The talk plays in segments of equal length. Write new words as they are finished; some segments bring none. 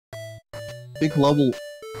think level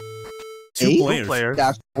Two players.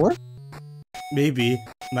 -4? Maybe.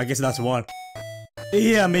 I guess that's one.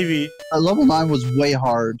 Yeah, maybe. Level 9 was way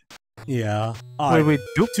hard. Yeah. Wait,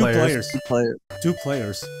 two players. Two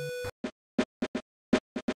players.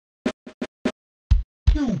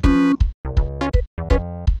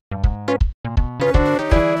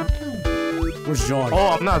 Where's John?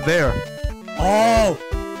 Oh, I'm not there. Oh!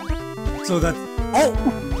 So that... Oh!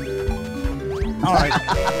 Alright.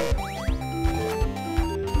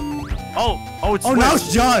 Oh, it's Oh, now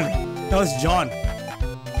it's John! Now it's John.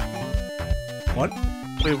 What?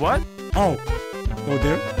 Wait, what? Oh. Go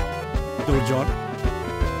there. Go John.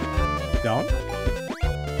 Down.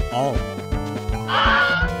 Oh.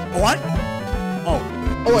 What? Oh.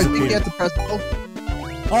 Oh, I think you have to press both.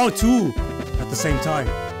 Oh, two! At the same time.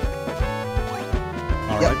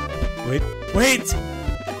 Alright. Yep. Wait!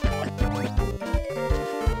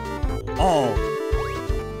 Oh.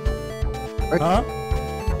 Huh?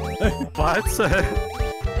 What?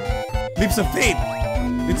 Leaps of fate!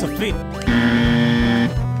 Leaps of fate!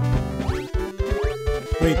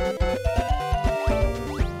 Wait.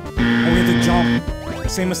 Oh, we have to jump.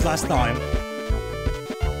 Same as last time.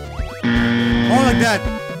 Oh, like that!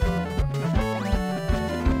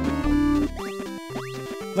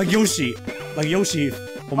 Like Yoshi. Like Yoshi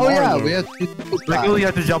from Oh Mario. yeah, we have to Like, you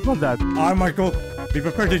have to jump on that. Alright, Michael. Be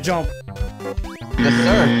prepared to jump. Yes,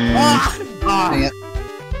 sir. Dang it.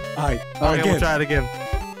 Alright, Okay, again. we'll try it again.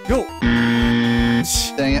 Go!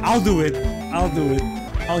 Dang it. I'll do it.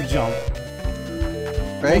 I'll jump.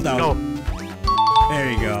 Ready? Hold down. Go.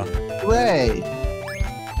 There you go. Way.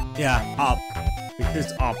 Yeah, up.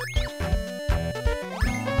 It's up.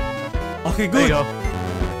 Okay, There you good.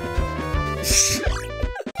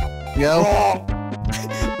 Go.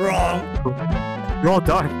 Wrong. You're all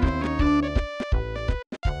done.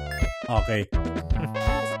 Okay.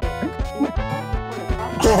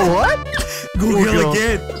 Oh, what? Google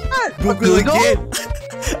again. Google again.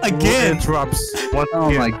 Again. Interrupts. Once Oh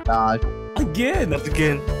again. my god. Again. Once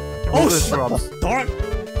again. Oh, interrupts. dark.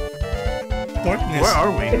 Darkness. Where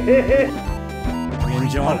are we? Me and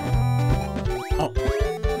John. Oh.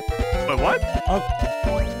 Wait, what? Oh.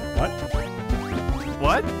 What?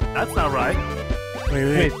 What? That's not right.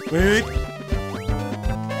 Wait.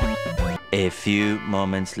 A few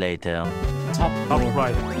moments later. Top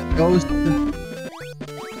Right. Goes.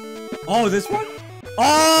 Oh, this one?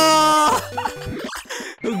 Oh!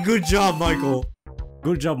 Good job, Michael.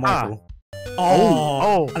 Good job, Michael.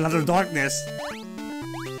 Oh, another darkness.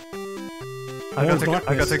 I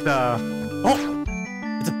gotta take the... Oh!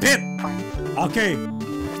 It's a pit! Okay.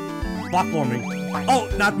 Platforming. Oh,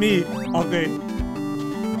 not me. Okay.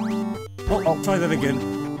 Oh, try that again.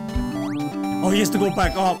 Oh, he has to go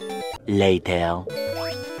back up. Later.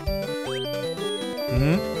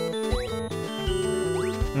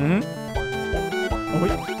 Oh,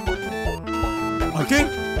 wait. Okay.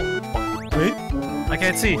 Wait. I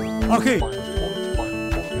can't see. Okay.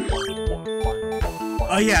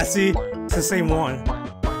 Oh, yeah, see? It's the same one.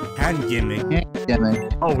 Hand gimmick.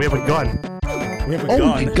 Oh, we have a gun. We have a Oh,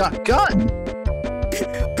 gun. we got gun.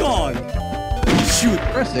 Gun. Shoot.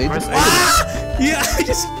 Press A. Press A. Ah! Yeah, I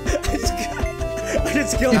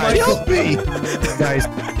just killed Guys, myself. help me. Guys.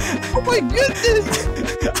 Oh my goodness.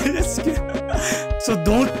 I just so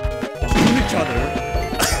don't shoot each other.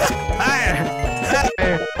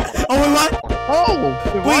 Oh, wait, what? Oh.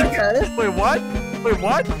 Wait. Wait, what? Wait,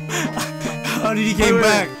 what? How did he came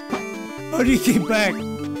back? How did he came back?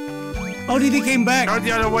 How did he came back? Go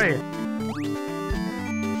the other way.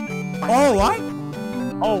 Oh, what?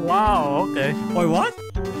 Oh, wow. Okay. Wait, what?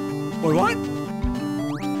 Wait, what?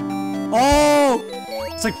 Oh!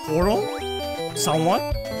 It's like Portal? Somewhat?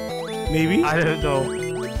 Maybe? I don't know.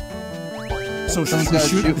 So should we Someone's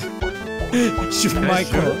shoot? Shoot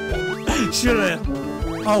Michael. Shoot it.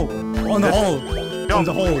 Oh, on the hole. On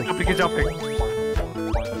the hole. Jumping.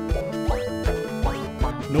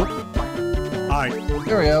 Nope. Alright.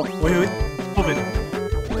 There we go. Wait. Move it.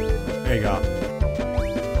 There you go.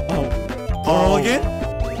 Oh. Portal again?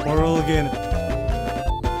 Portal again.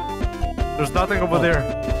 There's nothing over there.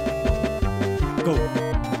 Go.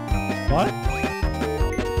 What?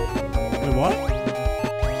 Wait, what?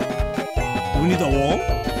 Do we need a wall?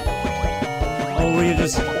 Oh, we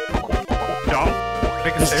just Jump.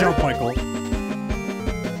 Make a just stair. jump, Michael.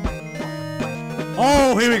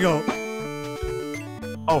 Oh, here we go.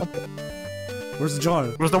 Oh, Where's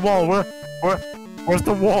John? where's the wall? Where's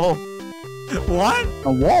the wall? What?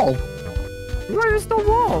 A wall. Where is the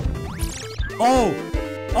wall? Oh!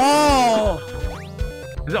 Oh!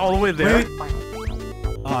 Is it all the way there? Wait.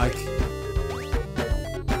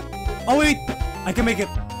 Oh, wait! I can make it.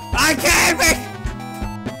 I can't make.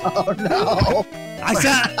 Oh no! I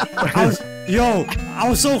said, I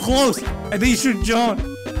was so close, and then you should jump.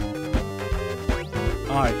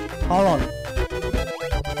 All right, hold on.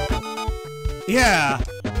 Yeah,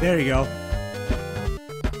 there you go.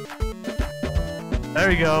 There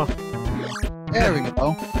we go. There we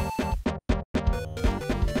go.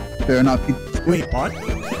 Better not be. Wait, what?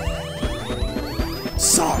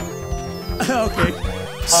 Saw. Okay.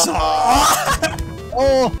 Saw.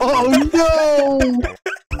 Oh no!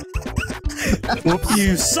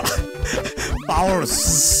 You suck. Power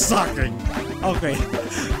sucking. Okay.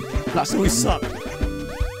 So we suck.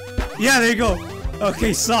 Yeah, there you go.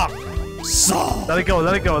 Okay, suck. Saw. Let it go.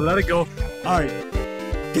 Let it go. Let it go. Alright.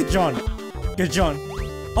 Get John. Get John.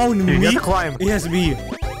 Oh, You me? have to climb. It has me.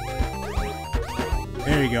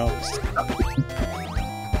 There you go.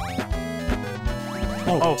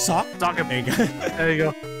 Oh, sock? Sock him. There you go. There you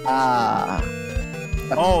go. Ah.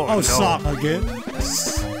 Oh, Oh, no. sock again.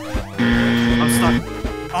 I'm stuck.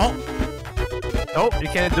 Oh, Nope, you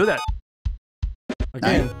can't do that.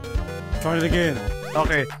 again. Try it again.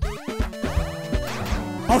 Okay.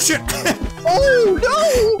 Oh, shit. Oh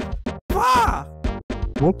no! Ah!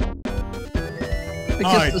 It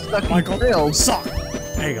Alright, gets stuck in Michael. rails. Sock.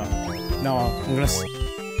 There you go. Now I'm gonna.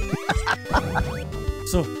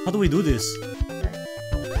 So, how do we do this?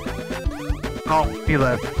 Oh, he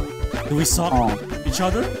left. Do we sock Oh. each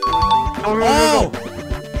other? Go, go, Oh! go,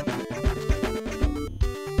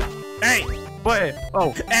 Hey! go. Wait.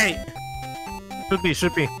 Oh, Hey!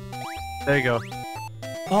 should be. There you go.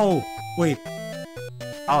 Oh, wait.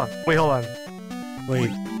 Oh, wait, hold on.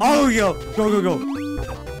 Wait. Oh, yo! Go, go, go.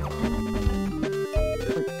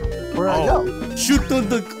 Where'd I Oh. go? Shoot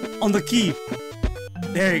on the key.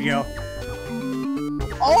 There you go.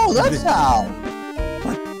 Oh, that's how.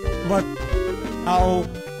 But how?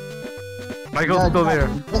 Michael's still there.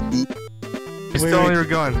 Wait, He's still on wait. your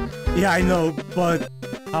gun. Yeah, I know, but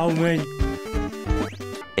how many?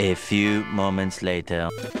 A few moments later.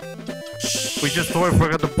 We just totally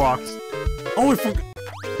forgot the box. Oh, we forgot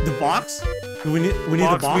the box. Do we need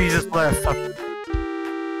the box? We just left.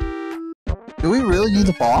 Do we really need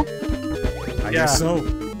the ball? I Yeah. guess so.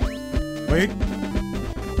 Wait.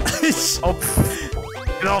 Oh,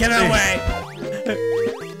 get off Get me. away!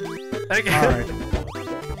 Okay. Alright.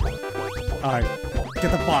 Alright.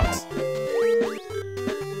 Get the box.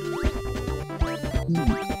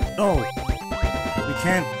 Oh. We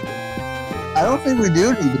can't. I don't think we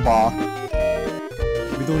do need the ball.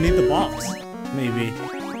 We don't need the box. Maybe.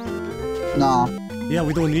 No. Yeah,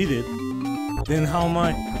 we don't need it. Then how am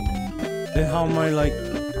I like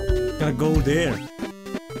gonna go there?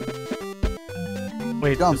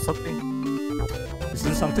 Wait, Jump. there's something. Is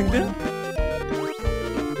there something there?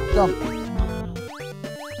 Jump.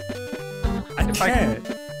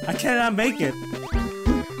 I cannot make it.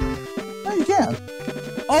 No, you can.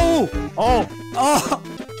 Oh! Oh, Oh!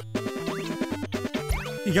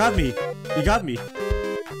 You got me. You got me.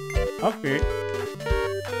 Okay.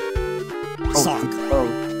 Sock. Oh.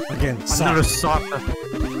 Again, another sock.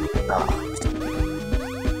 sock.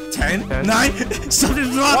 10, 10. 9,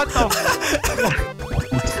 something wrong. What the?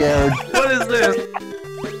 I'm scared. What is this?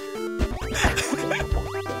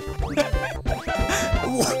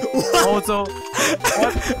 What? Oh, so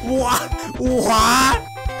what? What? What?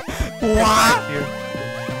 What? Here.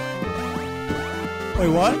 Wait,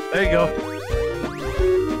 what? There you go.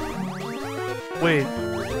 Wait.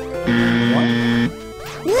 What?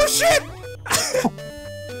 Oh shit!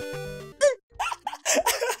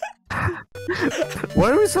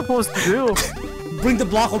 What are we supposed to do? Bring the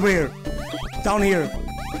block over here. Down here.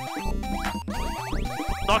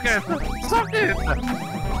 Suck it! Suck it!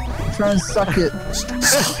 Try and suck it.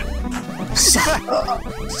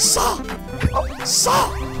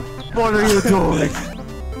 Suck! What are you doing?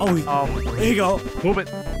 Oh, there you go. Move it.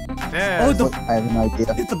 Yeah. Oh, the, I have an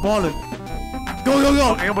idea. hit the ball. Go, go,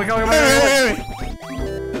 go! Okay, come on, Hey,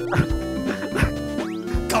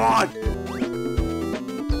 come on!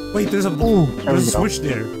 Wait, there's a Ooh, there we there's a go. switch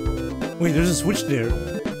there. Wait, there's a switch there.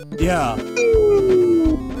 Yeah.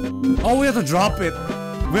 Oh, we have to drop it.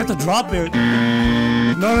 We have to drop it.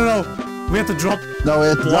 No, no, no. We have to drop No,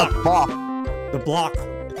 it's Block. the ball. the block.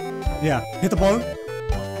 Yeah. Hit the ball.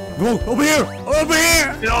 Go over here. Over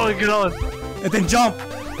here. Get on, get on. And then jump.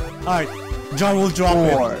 All right. John will drop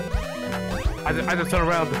it. 4. I just turn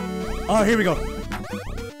around. Oh, here we go.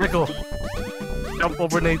 Pickle. Jump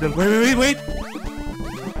over Nathan. Wait.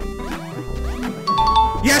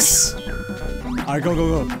 Yes! Alright,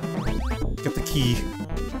 go. Get the key.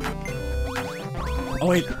 Oh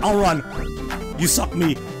wait, I'll run. You suck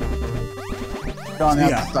me. John has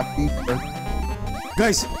Yeah. to suck me first.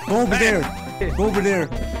 Guys, go over there. Go over there.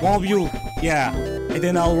 One of you. Yeah. And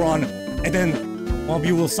then I'll run. And then one of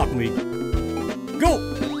you will suck me. Go!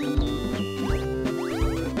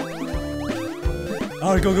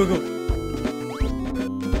 Alright, go, go, go.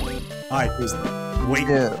 Alright, please. Wait.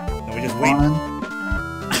 Yeah. No, we just wait.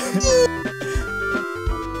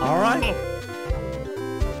 Alright.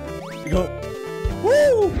 Go.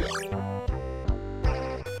 Woo!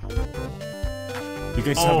 You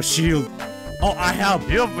guys have a shield. Oh, I have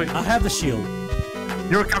the shield.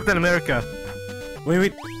 You're Captain America. Wait,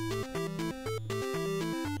 wait.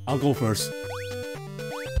 I'll go first.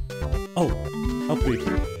 Oh, help me.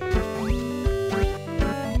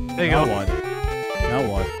 There you go. Now what?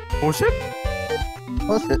 Now what? Push it?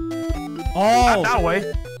 Push it. Oh! Not that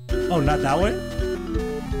way. Oh, not that way?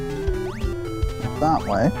 That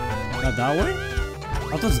way. Not that way?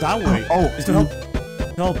 I thought it's that way. Oh. It's to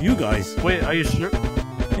help you guys. Wait, are you sure?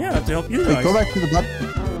 Yeah, to help you Wait, guys. go back to the button.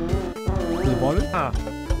 To the bottom? Huh.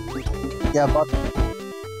 Yeah, button.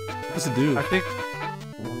 What's it do? I think...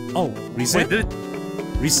 Oh, reset? Wait, did it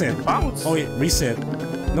Reset. bounce? Oh, yeah, reset.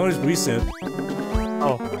 No, it's reset.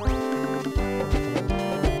 Oh.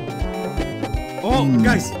 Oh,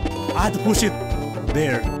 guys! I had to push it.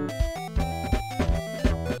 There.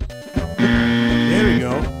 There we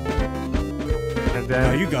go. And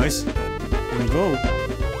Now then... you guys. Here we go.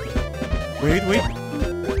 Wait, wait.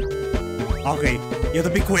 Okay, you have to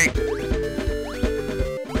be quick.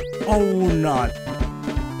 Oh, not.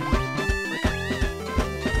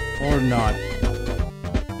 Or not.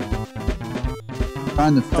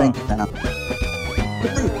 Trying to think now.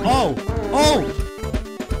 Oh! Oh!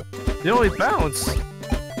 They only bounce.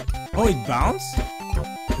 Oh, it bounced?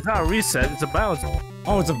 It's not a reset, it's a bounce.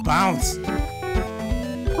 Oh, it's a bounce.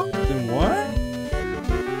 Then what?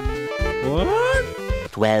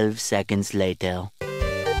 What? 12 seconds later.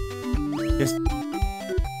 Yes.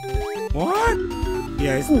 What?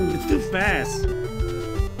 Yeah, it's too fast.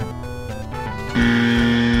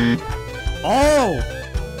 Oh!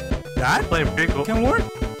 That Playing Pico. can work?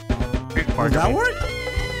 Big Does part. that work?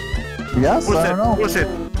 Yes, Push I it, don't know. push it.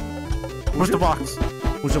 Push the box.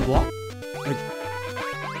 Push a block? Like,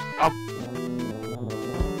 Up.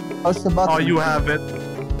 Push the button. Oh, you have it.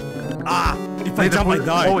 ah! If I jump, I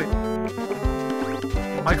die. Oh, wait.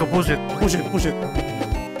 Michael, push it. Push it, push it.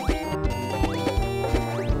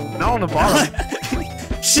 Now on the bottom.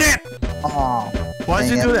 Shit! Oh, Why did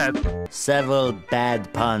dang you do it. that? Several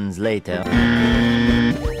bad puns later.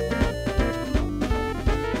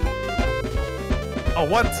 Oh,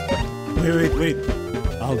 what? Wait, wait, wait.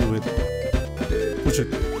 I'll do it. Push it.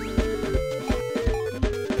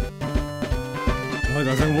 No, it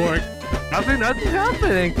doesn't work. Nothing's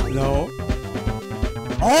happening. No.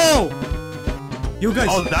 Oh! You guys.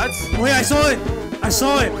 Oh, that's... Wait, I saw it! I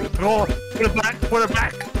saw it! Oh, put it back, put it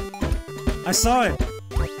back. I saw it!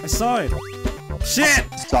 I saw it! Shit!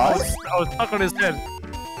 I Stop. was stuck on his head.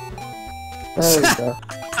 There we go.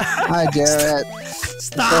 Hi, Garrett.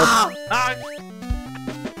 Stop! Ah.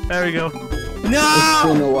 There we go. It's No!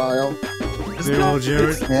 been a while. It's There not- go,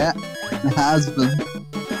 Jared. Yeah, it has been.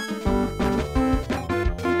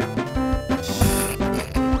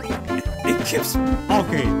 It keeps.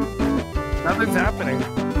 Okay. Nothing's happening.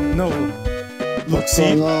 No. Look, What's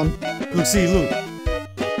see? going on? Look, see, look.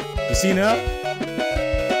 You see now?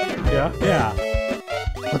 Yeah. Yeah.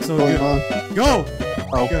 What's So going good. on? Go!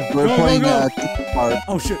 Oh, Go, we're go, playing go. part.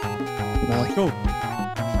 Oh shit. No. Go.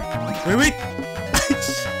 Wait, wait.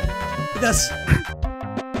 That's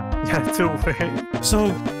Yeah, two way. so.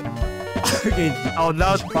 Okay. Oh,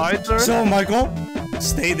 now it's my turn? So, Michael,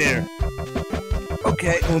 stay there.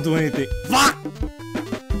 Okay. Don't do anything. Fuck!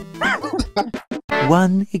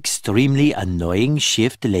 One extremely annoying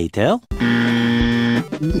shift later.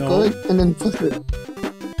 You No. go and then push it.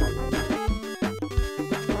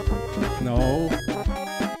 No.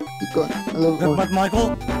 You go. A little more. But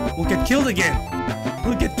Michael will get killed again.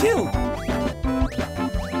 He'll get killed.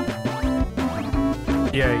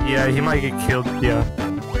 Yeah, he might get killed, yeah.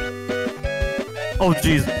 Oh,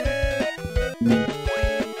 jeez.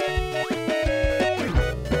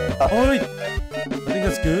 Oh wait. I think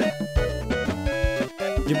that's good.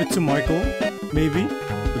 Give it to Michael. Maybe.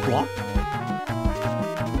 The block.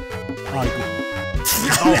 Ah,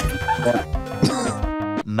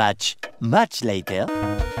 good. Much later.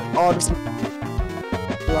 Oh, this.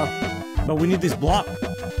 But we need this block.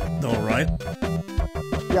 Though, right?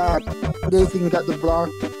 Yeah, what do you think that the block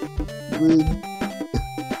would...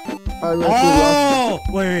 Oh!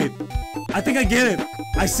 Wait. I think I get it.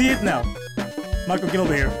 I see it now. Michael, get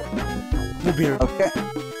over here. Move here. Okay.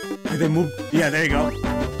 And then move. Yeah, there you go.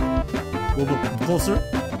 Move closer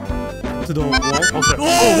to to the wall. Okay.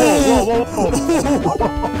 Oh!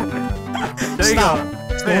 Whoa! There you go.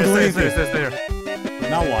 Don't do anything. Stay.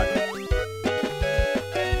 Now what?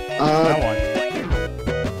 Now what?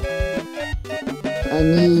 I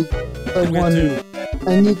need someone. To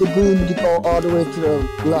I need the goon to go all the way to the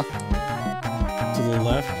left. the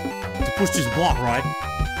left. To push this block, right?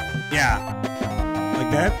 Yeah.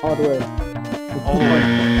 Like that? All the way. Oh,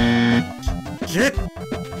 Shit!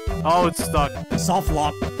 oh, it's stuck. Soft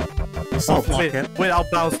lock. Soft lock it. Wait, I'll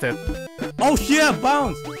bounce it. Oh yeah,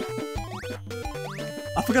 bounce!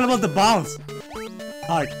 I forgot about the bounce.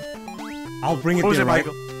 Alright. I'll bring it Push there, it, right?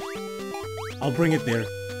 Michael. I'll bring it there.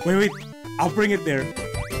 Wait. I'll bring it there.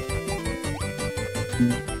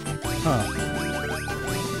 Huh.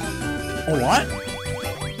 Oh, what?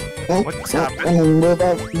 Oh, What's happening? Move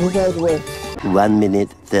out of the way. 1 minute,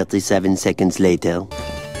 37 seconds later.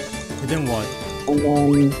 And then what?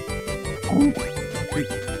 And Wait.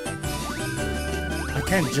 I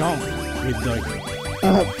can't jump with like...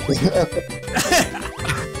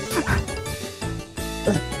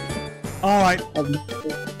 Alright,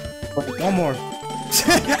 one more.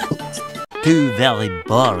 2 very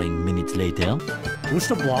boring minutes later. Push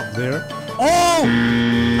the block there. Oh!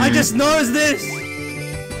 I just noticed this!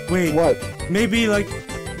 Wait, what? maybe like...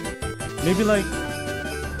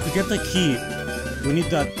 To get the key, we need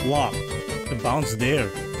that block to bounce there.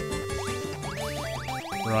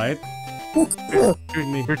 Right? You're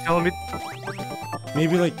telling me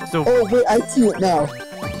Maybe like... so Oh wait, I see it now.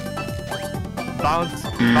 bounce.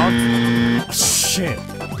 Shit!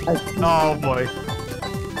 I see Oh boy.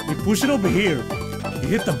 You push it over here. You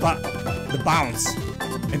hit the bounce.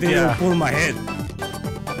 And then Yeah. you pull my head.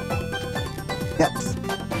 Yes.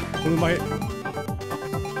 Pull my head.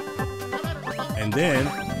 And then...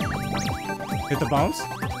 Hit the bounce.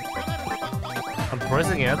 I'm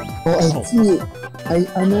pressing it. Oh, I see it.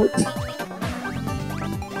 I know it.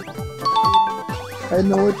 I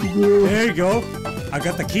know what to do. There you go. I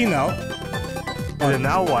got the key now. And then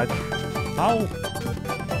now what? How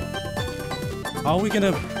are we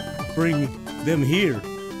gonna bring them here?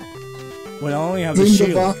 When I only have the Bring the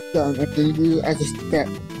shield. box down and then do it as a step.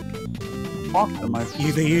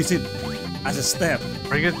 You can use it as a step.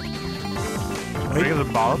 Bring it. Wait, Bring it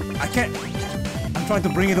about. I can't. I'm trying to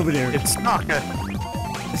bring it over there. It's stuck.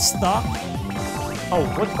 It's stuck. Oh,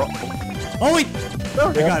 what? Oh wait!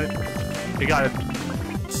 I got it. You got it.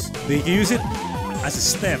 Then you can use it as a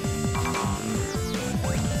step.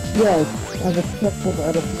 Yeah, as a step for the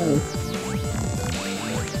other place.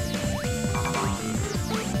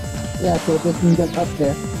 Yeah, so they can get up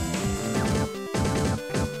there.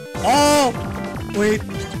 Oh! Wait,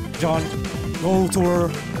 John, go to where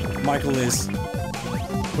Michael is.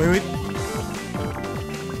 Wait.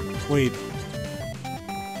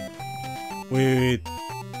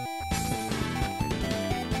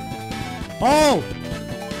 Oh!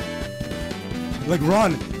 Like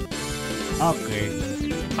run. Okay.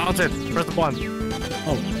 Bounce it. Press the button.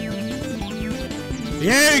 Oh.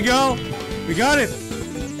 There you go. We got it.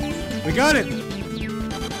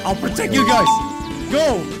 I'll protect you guys.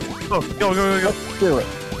 Go. Go. Do it.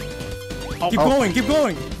 Keep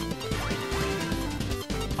going.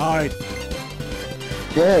 Alright.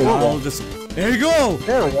 There you I'll go. just... There you go.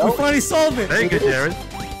 There we go. We finally solved it. Thank you, Jared.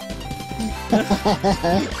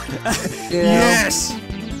 Yes.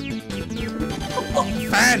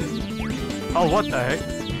 Fan. Oh, what the heck?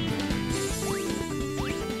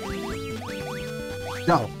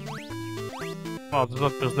 No. Wow,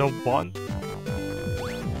 there's no button.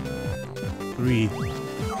 3.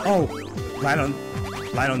 Oh, light on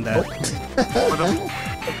that.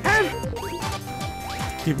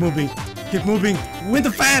 Keep moving. When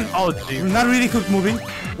the fan. Oh, We're jeez. not really quick moving.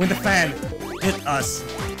 When the fan hit us,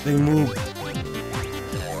 then move.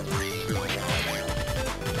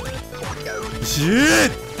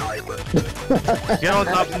 Shit! Get on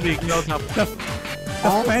top of me.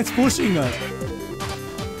 The fan's pushing us.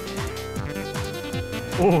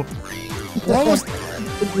 Oh, We're almost.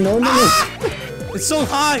 No. It's so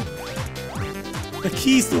high. The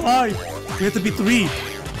key's too high. We have to be 3.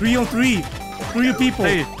 3 on 3. 3 people.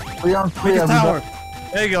 hey, We are Make a tower.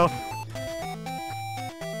 there you go.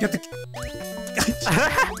 Get the.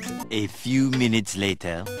 A few minutes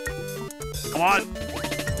later. Come on.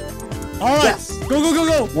 All right. Yes. Go.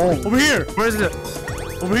 Whoa. Over here. Where is it?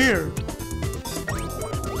 Over here.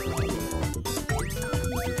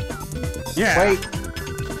 Yeah. Wait,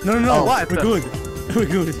 No. Oh, what? We're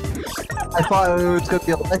good. I thought it was gonna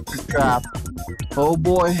be an electric trap. Oh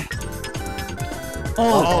boy.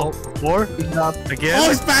 Oh. More? He's not. Again?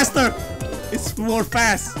 Oh, it's faster. It's more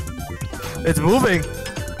fast. It's moving.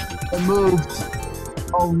 It moved.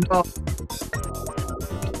 Oh no.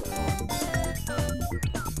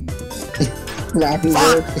 Flappy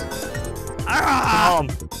Fuck! Bird. Ah!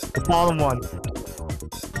 The bottom one.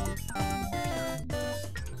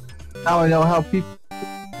 Now I know how people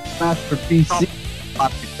smash for PC.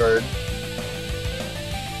 Flappy Bird.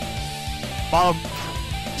 Bottom.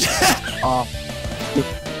 Oh,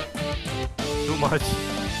 Too much.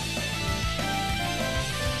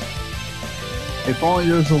 if only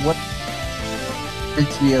there's a way.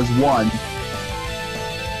 He has one.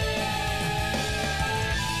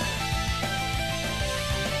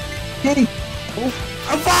 Hey,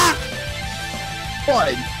 Ah, fuck!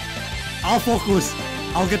 one. I'll focus.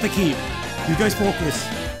 I'll get the key. You guys focus.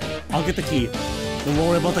 I'll get the key. Don't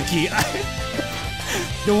worry about the key.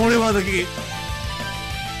 Don't worry about the key.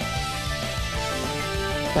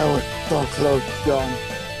 That was so close, John.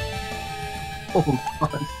 Oh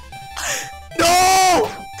God. No!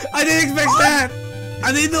 I didn't expect that.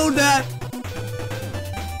 I didn't know that.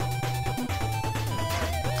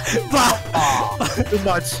 Too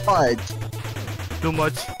much. Fudge. Too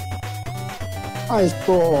much. Ice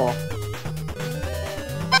ball.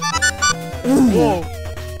 Whoa.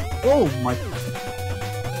 Oh my.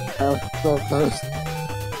 That was so close.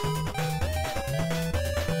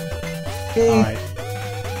 Hey. Alright.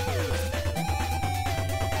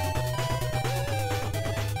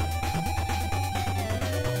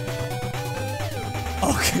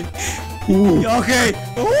 Okay. Okay.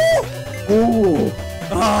 Ooh. Ooh.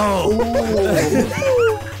 Oh.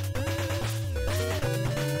 Ooh.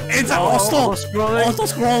 It's auto scrolling. Auto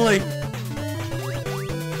scrolling.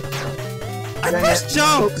 I pressed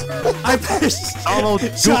jump. I pressed Oh,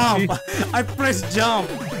 jump. I pressed jump.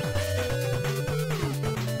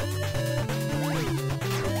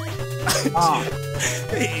 Ah.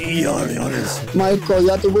 Yours. Michael, you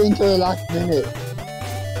have to wait until the last minute.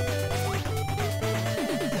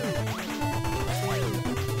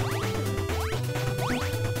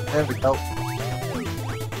 There we go.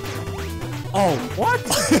 Oh, what?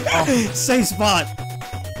 Same spot.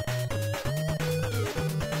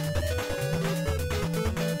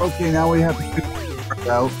 Okay, now we have to figure it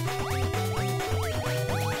out.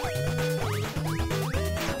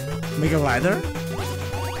 Make a ladder.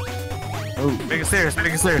 Make a stairs.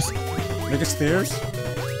 Make a stairs. Make a stairs.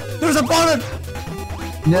 There's a button.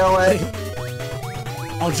 No way.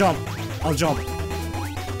 I'll jump. I'll jump.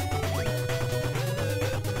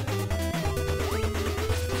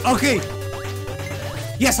 Okay.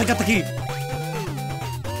 Yes, I got the key.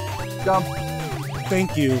 Jump.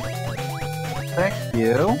 Thank you. Thank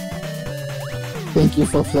you. Thank you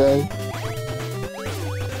for playing.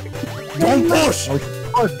 Don't push.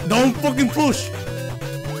 Oh, Don't fucking push.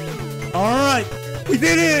 All right, we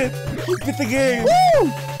did it. We beat the game.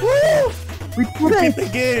 Woo! we We beat the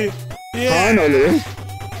game. Yeah. Finally.